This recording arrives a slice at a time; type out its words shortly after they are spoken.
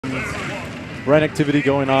brain activity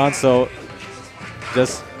going on, so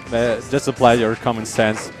just apply your common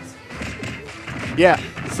sense. Yeah,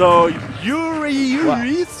 so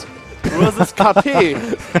Uraeus versus KaPe.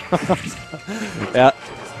 Yeah.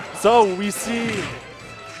 So we see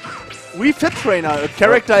WF.Trainer, a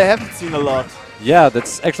character I haven't seen a lot. Yeah,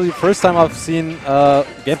 that's actually the first time I've seen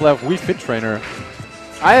gameplay of WF.Trainer.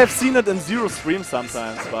 I have seen it in Zero stream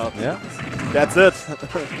sometimes, but yeah, that's it.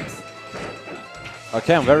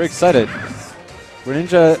 Okay, I'm very excited.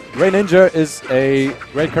 Greninja is a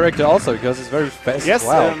great character also because it's very fast. Yes,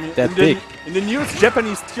 wow, that big. In the newest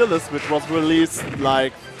Japanese tier list, which was released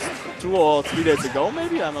like 2 or 3 days ago,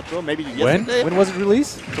 maybe, I'm not sure, maybe yesterday. When was it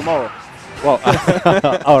released? Tomorrow. Well,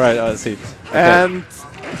 alright, I see. Okay.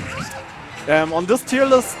 And on this tier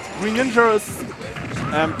list, Greninja is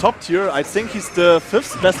top tier. I think he's the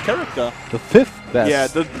 5th best character. The 5th best? Yeah,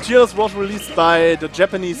 the tier list was released by the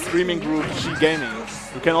Japanese streaming group G Gaming.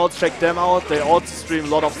 You can also check them out. They also stream a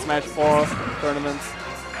lot of Smash 4 tournaments.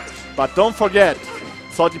 But don't forget,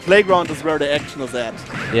 Salty Playground is where the action is at.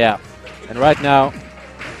 Yeah, and right now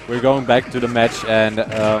we're going back to the match, and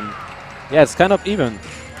yeah, it's kind of even.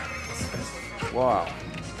 Wow.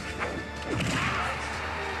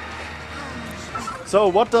 So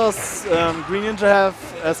what does Greninja have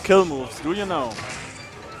as kill moves? Do you know?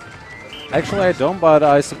 Actually, I don't, but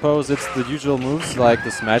I suppose it's the usual moves like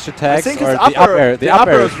the smash attacks I think or it's the up air. The up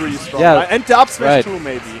air is really strong. Yeah, and the up smash too,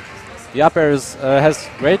 maybe. The up air has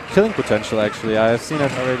great killing potential. Actually, I have seen it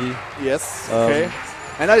already. Yes. Okay.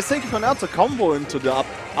 And I think you can also combo into the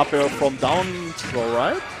up air from down throw,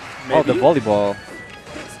 right? Maybe? Oh, the volleyball.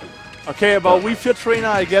 Okay, about WF.Trainer,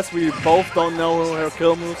 I guess we both don't know her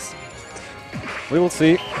kill moves. We will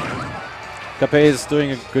see. KaPe is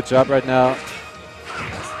doing a good job right now.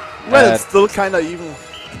 Well, it's still kind of even.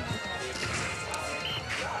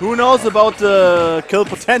 Who knows about the kill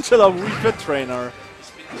potential of WF.Trainer?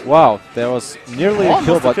 Wow, there was nearly a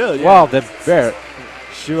kill, but yeah. wow, that bear.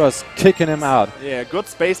 She was kicking him out. Yeah, good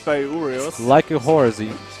space by Uraeus. Like a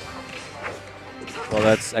horsey. Well,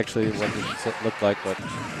 that's actually what it looked like, but...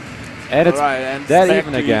 And it's and that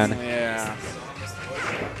even again. Yeah.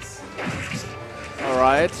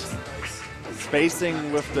 Alright.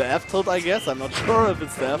 Spacing with the F tilt, I guess. I'm not sure if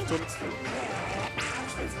it's the F tilt.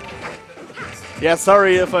 Yeah,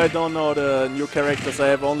 sorry if I don't know the new characters. I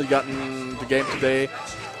have only gotten the game today.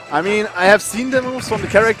 I mean, I have seen the moves from the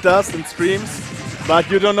characters in streams, but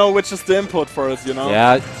you don't know which is the input for it, you know?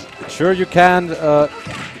 Yeah, sure you can't,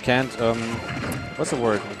 what's the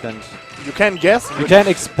word? You can guess. You can't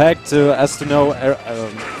expect us to know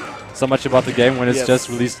so much about the game when it's just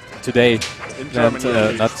released today. In Germany,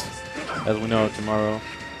 and, not, as we know, tomorrow.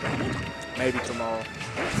 Maybe tomorrow.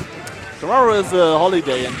 Tomorrow is a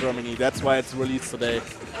holiday in Germany, that's why it's released today.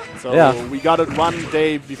 So yeah. We got it 1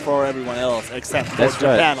 day before everyone else, except for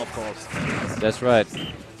Japan, of course. That's right.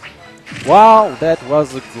 Wow, that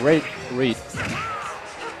was a great read.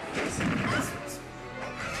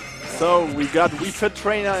 So we got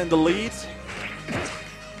WF.Trainer in the lead.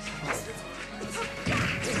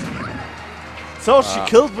 So she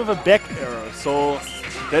killed with a back air, so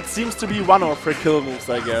that seems to be one of her kill moves,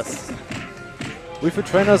 I guess.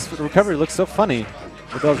 WF.Trainer's recovery looks so funny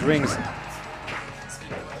with those rings.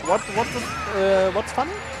 What's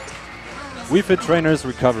funny? WF.Trainer's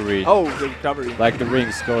recovery. Oh, the recovery. Like the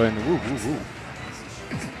rings going woo woo woo.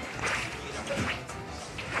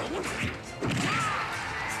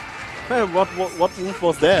 Hey, what move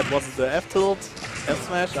was that? Was it the F tilt? F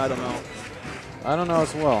smash? I don't know. I don't know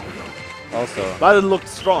as well. Also. But it looked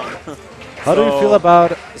strong. How do you feel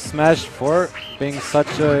about Smash 4 being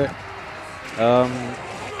such a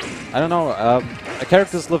I don't know,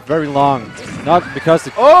 characters live very long. Not because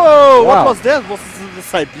the wow. What was that? Was it the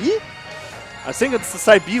side B? I think it's the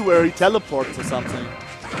side B where he teleports or something.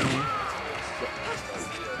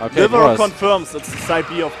 Okay, Liver confirms it's the side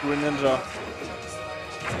B of Greninja.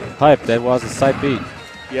 Hype, that was a side B.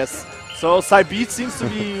 Yes. So side B seems to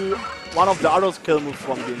be one of the other kill moves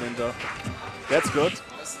from Greninja. That's good.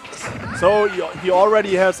 So he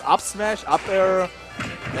already has up smash, up air,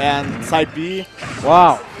 and side B.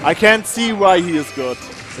 Wow. I can't see why he is good.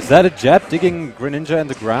 Is that a jab digging Greninja in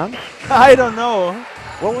the ground? I don't know.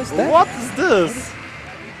 What was that? What is this?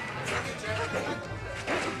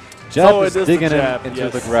 Jab is digging him into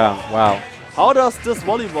the ground. Wow. How does this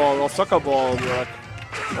volleyball or soccer ball work?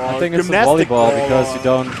 Or I think it's a volleyball because you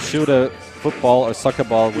don't shoot a football or soccer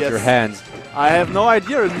ball with your hands. I have no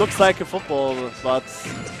idea. It looks like a football, but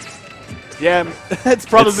yeah, it's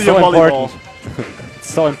probably a volleyball.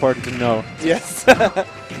 It's so important to know. Yes.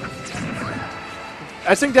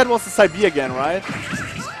 I think that was the side B again, right?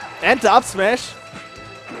 And the up smash.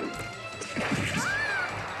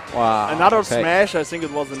 Wow. Another okay. smash. I think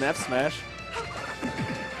it was an F smash.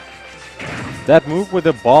 That move with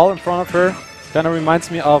the ball in front of her kind of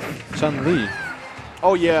reminds me of Chun-Li.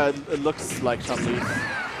 Oh yeah, it looks like Chun-Li.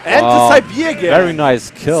 And the side B again. Very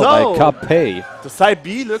nice kill by KaPe. The side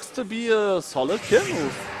B looks to be a solid kill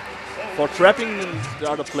move for trapping the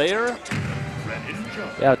other player.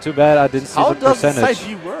 Yeah, too bad I didn't see the percentage. How does the side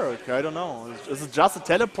B work? I don't know. Is it just a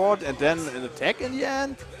teleport and then an attack in the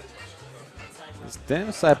end?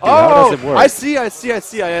 Damn side B, how does it work? I see.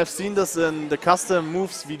 I have seen this in the custom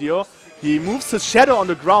moves video. He moves his shadow on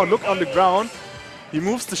the ground. Look on the ground. He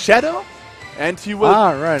moves the shadow, and he will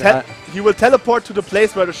he will teleport to the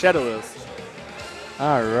place where the shadow is.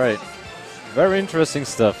 All right, very interesting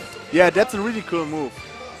stuff. Yeah, that's a really cool move.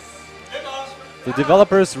 The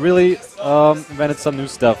developers really invented some new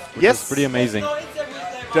stuff, which is pretty amazing.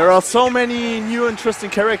 There are so many new interesting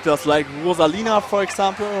characters, like Rosalina, for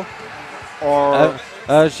example, or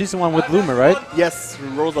she's the one with Luma, right? Yes,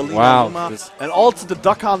 Rosalina. Wow, Luma. And also the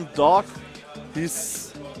Duck Hunt dog.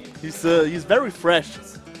 He's very fresh.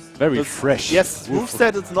 Very fresh. Yes,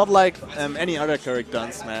 moveset it's not like any other character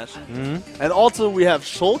in Smash. And also we have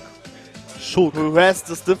Shulk, who has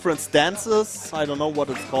these different stances. I don't know what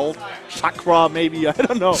it's called. Chakra, maybe. I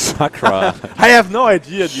don't know. Chakra. I have no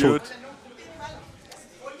idea, dude.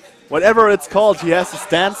 Whatever it's called, he has the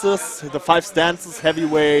stances, the 5 stances: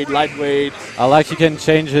 heavyweight, lightweight. I like he can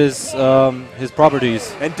change his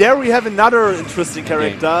properties. And there we have another interesting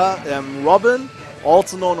character, Robin,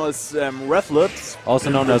 also known as Rathlet. Also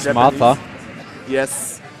known as Martha.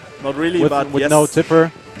 Yes, not really, with but with yes. no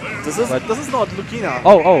tipper. This is not Lucina.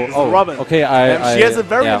 Oh, Robin. Okay, she has a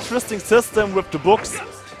very interesting system with the books.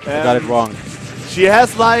 I got it wrong. She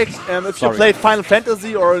has like, if you played Final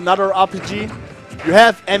Fantasy or another RPG, you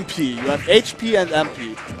have MP, you have HP and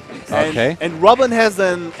MP. And Robin has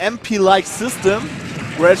an MP-like system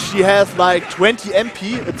where she has like 20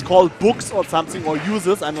 MP. It's called books or something, or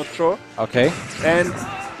uses, I'm not sure. Okay. And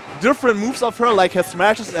different moves of her, like her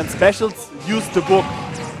smashes and specials, use the book.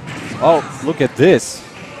 Oh, look at this.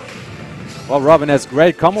 Well, Robin has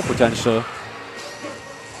great combo potential.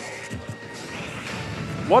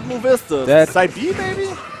 What move is this? Side B, maybe?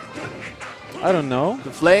 I don't know.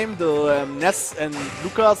 The Flame, the Ness and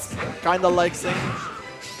Lucas kind of like thing.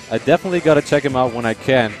 I definitely gotta check him out when I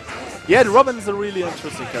can. Yeah, the Robin is a really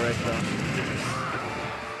interesting character.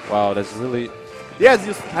 Wow, that's really... Yeah,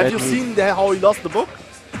 have you seen how he lost the book?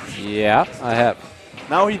 Yeah, I have.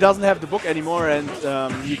 Now he doesn't have the book anymore, and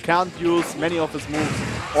he can't use many of his moves.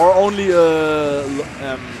 Or only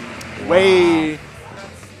way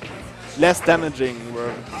less damaging.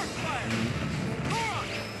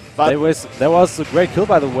 But there was a great kill,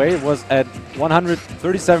 by the way. It was at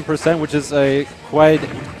 137%, which is a quite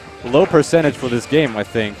low percentage for this game, I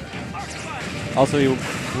think. Also,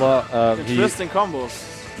 interesting combos.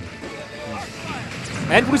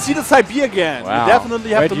 And we see the side B again. Wow. You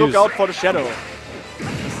definitely have to look out for the shadow.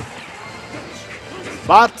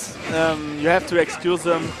 But you have to excuse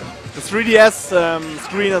him. The 3DS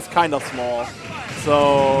screen is kind of small,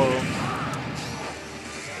 so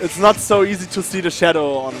it's not so easy to see the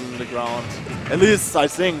shadow on the ground. At least I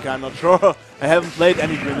think, I'm not sure. I haven't played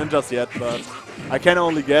any Greninjas yet, but I can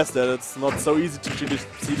only guess that it's not so easy to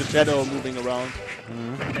see the shadow moving around.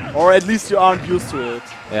 Or at least you aren't used to it.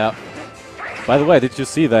 Yeah. By the way, did you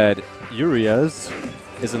see that Uraeus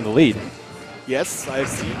is in the lead? Yes, I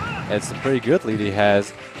see. It's a pretty good lead he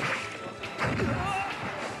has.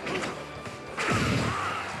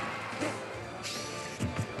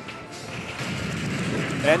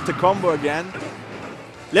 And the combo again.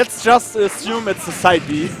 Let's just assume it's a side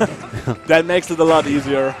B. That makes it a lot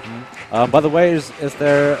easier. By the way, is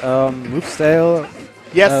there move stale?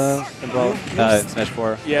 Yes. Involved in Smash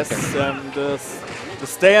 4. Yes.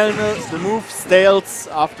 The move stales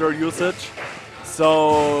after usage.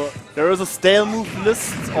 So there is a stale move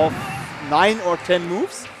list of 9 or 10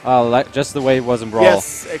 moves. Like just the way it was in Brawl.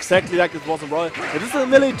 Yes, exactly like it was in Brawl. It is in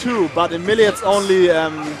Melee too, but in Melee it's only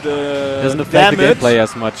the doesn't affect the gameplay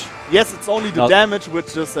as much. Yes, it's only the damage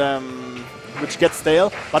which is which gets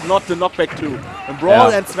stale, but not the knockback too. In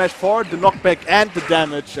Brawl and Smash 4, the knockback and the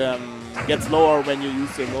damage gets lower when you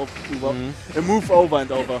use a move over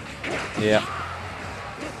and over. Yeah.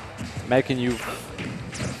 Making you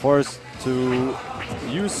forced to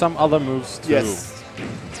use some other moves too. Yes.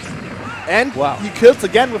 And he kills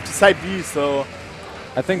again with the side B, so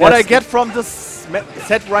I think what I get from this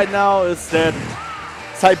set right now is that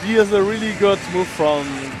side B is a really good move from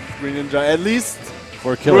Greninja, at least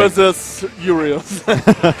for killing versus Uraeus.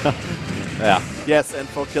 Yeah. Yes, and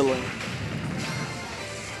for killing.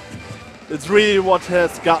 It's really what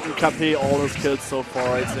has gotten KaPe all his kills so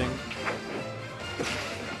far, I think.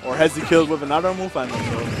 Or has he killed with another move? I'm not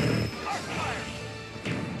sure.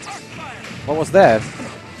 What was that?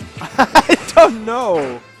 I don't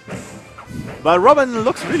know. But Robin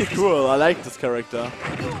looks really cool. I like this character.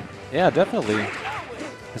 Yeah, definitely.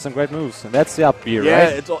 Has some great moves. And that's the up B,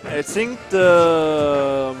 Yeah, right? I think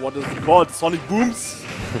the... what is it called? Sonic Booms?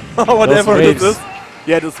 Or whatever it is.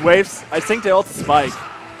 Yeah, those waves. I think they also spike.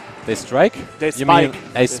 They strike? They You spike. mean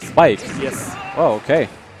a spike? Yes. Oh, okay.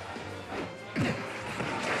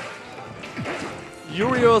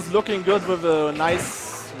 Uraeus looking good with a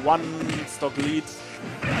nice one-stock lead.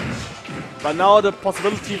 But now the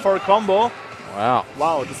possibility for a combo. Wow.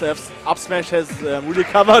 Wow, this up smash has really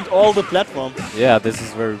covered all the platform. Yeah, this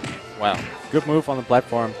is very... Wow. Good move on the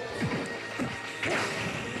platform.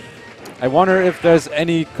 I wonder if there's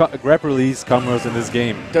any grab release combos in this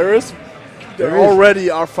game. There is. There already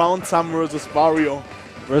are found some versus Wario.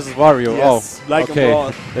 Versus Wario, Yes, oh. like in okay.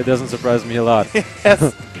 Brawl. That doesn't surprise me a lot.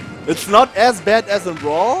 Yes. It's not as bad as in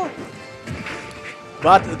Brawl,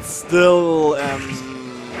 but it's still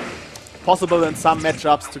possible in some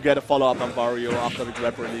matchups to get a follow-up on Wario after the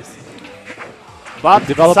grab release. But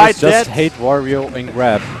Developers just hate Wario in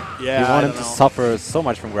grab. Yeah, you want him to suffer so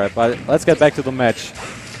much from grab. But let's get back to the match.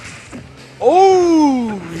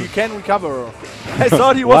 Oh, he can recover. I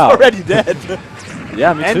thought he was Wow. already dead.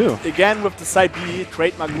 Yeah, me and too. again with the side B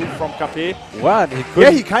trademark move from KaPe. What? He Yeah,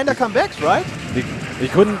 couldn't, he kinda come back, right? he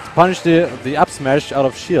couldn't punish the up smash out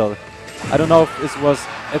of shield. I don't know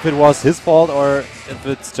if it was his fault or if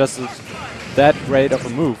it's just that great of a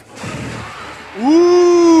move.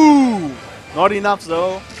 Ooh! Not enough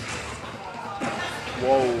though.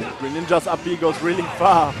 Whoa, Greninja's up B goes really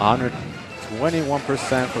far.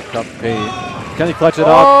 121% for KaPe. Can he clutch it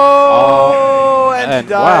Oh, up? and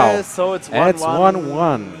he wow. dies, so it's 1-1. And it's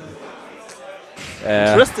 1-1.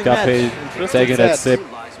 Interesting match. KaPe Interesting taking that set. sip,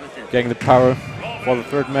 getting the power for the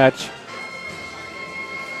third match.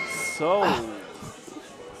 So,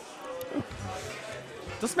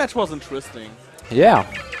 this match was interesting. Yeah,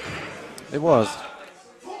 it was.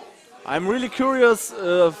 I'm really curious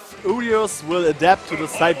if Uraeus will adapt to the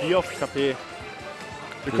side B of KaPe.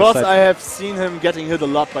 Because I have seen him getting hit a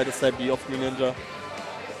lot by the side B of Greninja.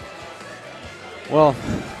 Well,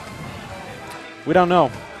 we don't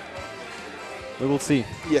know. We will see.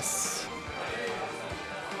 Yes.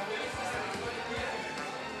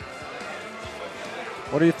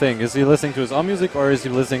 What do you think? Is he listening to his own music or is he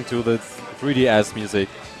listening to the 3DS music?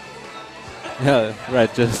 Yeah,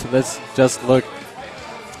 right. Let's just look.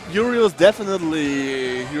 Uraeus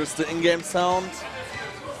definitely hears the in-game sound.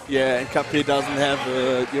 Yeah, and KaPe doesn't have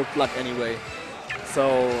earplug anyway.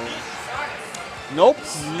 So, nope,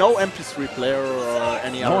 no MP3 player or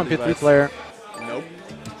any other No MP3 device. player. Nope.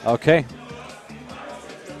 Okay.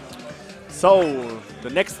 So, the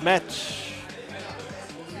next match.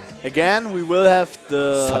 Again, we will have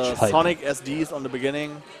the Such hype. Sonic SDs on the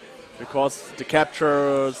beginning. Because the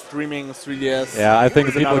capture streaming 3DS. Yeah, I think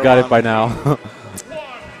is people another got it one. by now.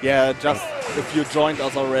 Yeah, just if you joined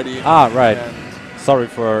us already. Ah, right. And Sorry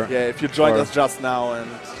for... yeah, if you joined for- us just now and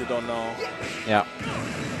you don't know. Yeah.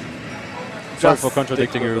 Sorry Just for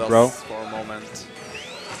contradicting stick you, with bro. us for a moment.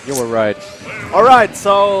 You were right. Alright,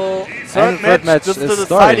 so And third match, this is the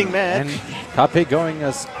deciding starting. match. And KaPe going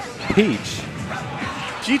as Peach.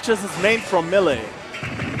 Peaches is named from Melee.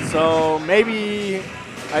 So maybe,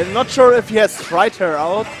 I'm not sure if he has tried her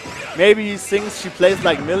out. Maybe he thinks she plays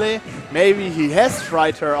like Melee. Maybe he has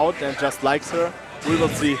tried her out and just likes her. We will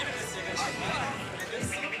see.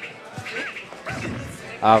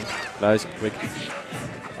 Gleich quick.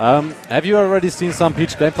 Have you already seen some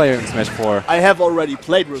Peach gameplay in Smash 4? I have already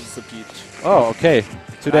played with the Peach. Oh, okay.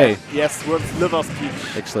 Today, Yes, with Liver's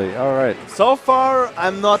Peach. actually. All right. So far,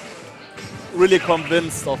 I'm not really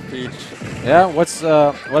convinced of Peach. Yeah. What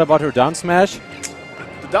about her down smash?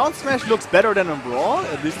 The down smash looks better than in Brawl,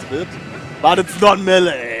 at least a bit. But it's not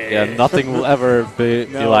Melee. Yeah, nothing will ever be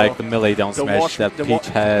No. like the melee down The smash wash- that the Peach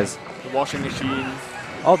has. The washing machine.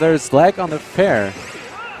 Oh, there's lag on the fair.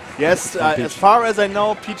 Yes, Peach. as far as I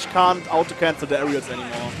know, Peach can't auto-cancel the aerials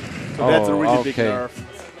anymore. So that's a really big okay. nerf.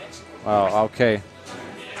 Wow. Okay.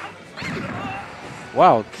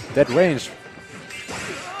 Wow, that range.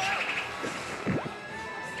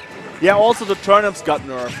 Yeah, also the turnips got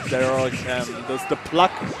nerfed. There's the plug.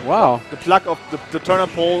 Wow. The plug of the turnip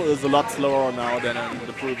pole is a lot slower now than in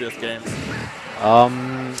the previous games.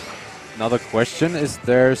 Another question: is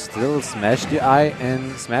there still Smash DI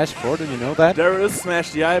in Smash 4? Do you know that? There is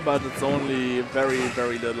Smash DI, but it's only very,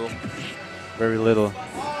 very little. Very little.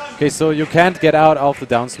 Okay, so you can't get out of the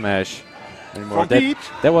down smash. anymore. From Peach?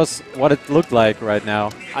 That was what it looked like right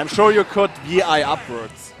now. I'm sure you could VI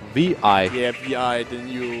upwards. VI. Yeah, VI, the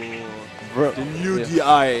new Yeah.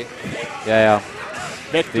 DI. Yeah.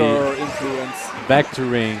 Vector influence.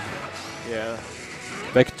 Vectoring. Yeah.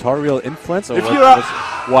 Vectorial influence? Or If what you are-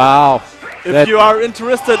 was- wow. If you are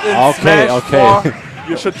interested in Smash 4,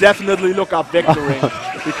 you should definitely look up vectoring.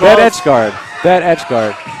 That Because edge guard. That edge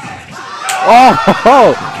guard.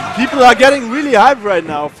 Oh! people are getting really hyped right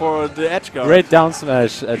now for the edge guard. Great down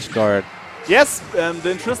smash edge guard. Yes, the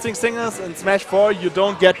interesting thing is in Smash 4 you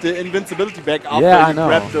don't get the invincibility back after Yeah, I you know.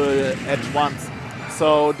 grab the edge once.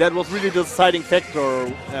 So that was really the deciding factor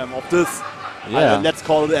of this. Yeah. Let's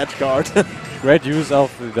call it edge guard. Great use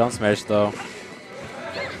of the down smash though.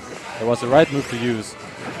 It was the right move to use.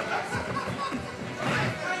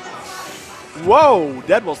 Whoa,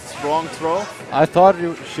 that was a strong throw. I thought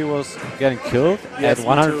she was getting killed Yes, at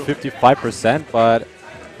me too. 155%, but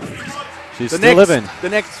she's The still living. The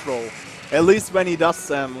next throw. At least when he does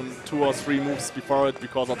 2 or 3 moves before it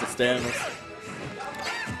because of the staleness.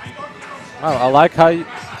 Wow, I like how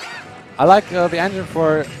I like the engine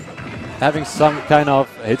for having some kind of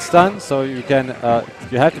hit stun, so you can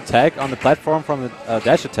you have to tag on the platform from the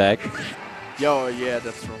dash attack. Yo, yeah,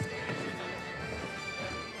 that's true.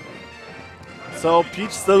 So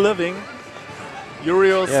Peach still living.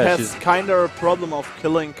 Uraeus Yeah, has she's- kinda a problem of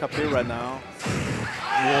killing KaPe right now.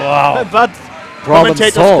 Wow. But Problem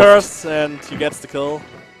commentator's solved. curse and he gets the kill.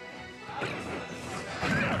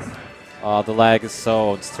 Oh, the lag is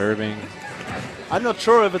so disturbing. I'm not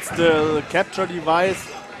sure if it's the capture device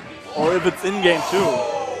or if it's in-game too.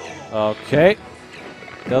 Okay.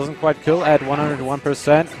 Doesn't quite kill at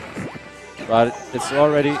 101%, but it's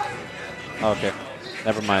already... Okay,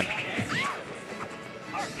 never mind.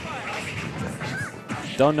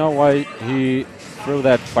 Don't know why he threw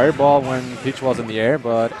that fireball when Peach was in the air,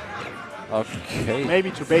 but okay.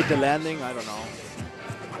 Maybe to bait the landing, I don't know.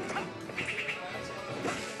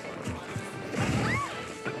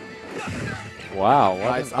 Wow, what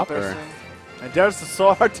Nice an upper. swing. And there's the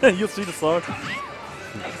sword, you see the sword.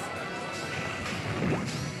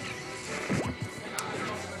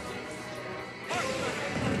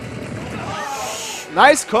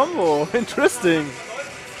 Nice combo, interesting.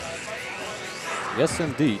 Yes,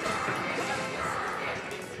 indeed.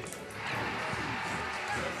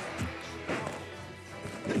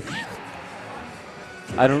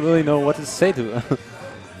 I don't really know what to say to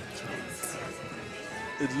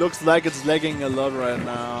It looks like it's lagging a lot right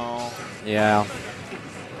now. Yeah.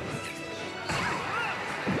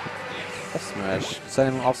 F smash.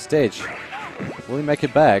 Send him off stage. Will he make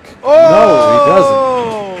it back? Oh!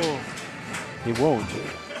 No, he doesn't. He won't.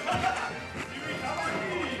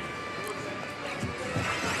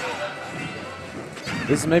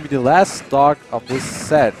 This is maybe the last stock of this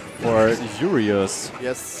set for Uraeus.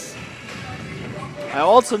 Yes. I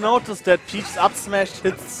also noticed that Peach's up smash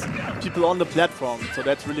hits people on the platform, so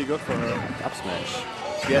that's really good for her. Up smash.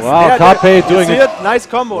 Yes. Wow, there, KaPe you doing see it. Nice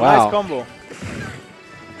combo, Wow. nice combo.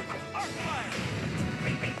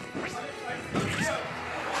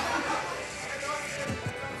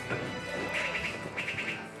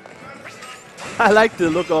 I like the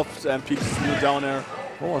look of Peach's new down air.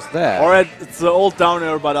 What was that? Or it's the old down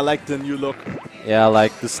air, but I like the new look. Yeah,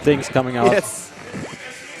 like the stings coming out. Yes.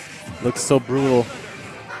 Looks so brutal.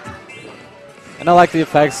 And I like the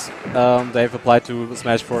effects they've applied to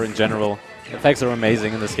Smash 4 in general. The effects are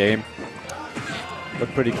amazing in this game. Look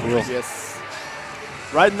pretty cool. Yes.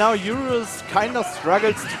 Right now, Uraeus kind of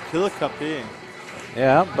struggles to kill KaPe.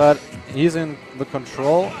 Yeah, but he's in the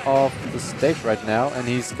control of the stage right now, and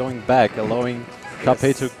he's going back, allowing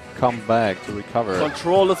KaPe to come back, to recover.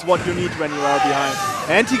 Control is what you need when you are behind.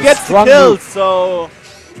 And he A gets the strong kill, move. so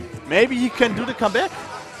maybe he can do the comeback.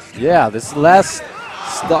 Yeah, this last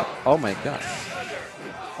stock. Oh my god.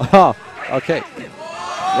 Oh, okay.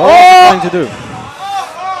 What was he trying to do?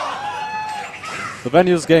 The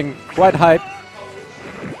venue is getting quite hyped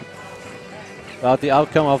about the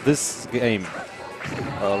outcome of this game.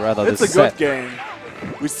 Or rather, It's a this good set. game.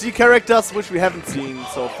 We see characters which we haven't seen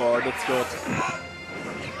so far. That's good.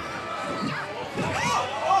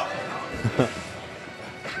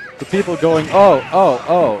 The people going, oh, oh,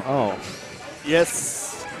 oh, oh.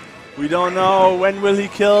 Yes. We don't know. When will he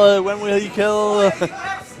kill? When will he kill?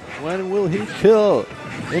 When will he kill?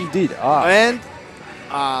 Indeed. Ah. And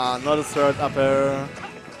not a third up air.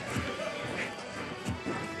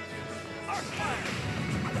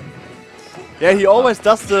 Yeah, he always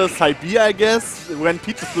does the side B, I guess, when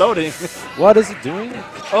Peach is floating. What is he doing?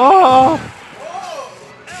 Oh!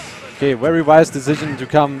 Okay, very wise decision to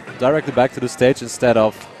come directly back to the stage instead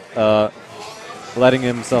of letting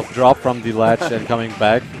himself drop from the ledge and coming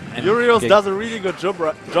back. And Uraeus does a really good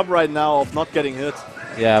job right now of not getting hit.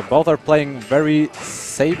 Yeah, both are playing very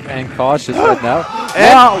safe and cautious right now.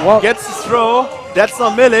 And gets the throw. That's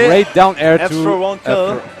not melee. Great down air to F-throw won't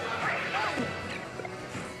kill.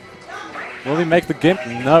 Will he make the gimp?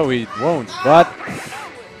 No, he won't. But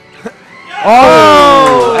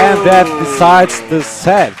oh, and that decides the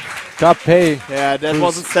set. KaPe. Yeah, that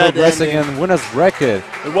was a sad progressing ending. in winner's bracket.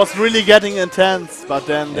 It was really getting intense, but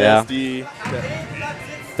then there's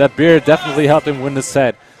that beer definitely helped him win the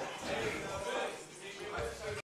set.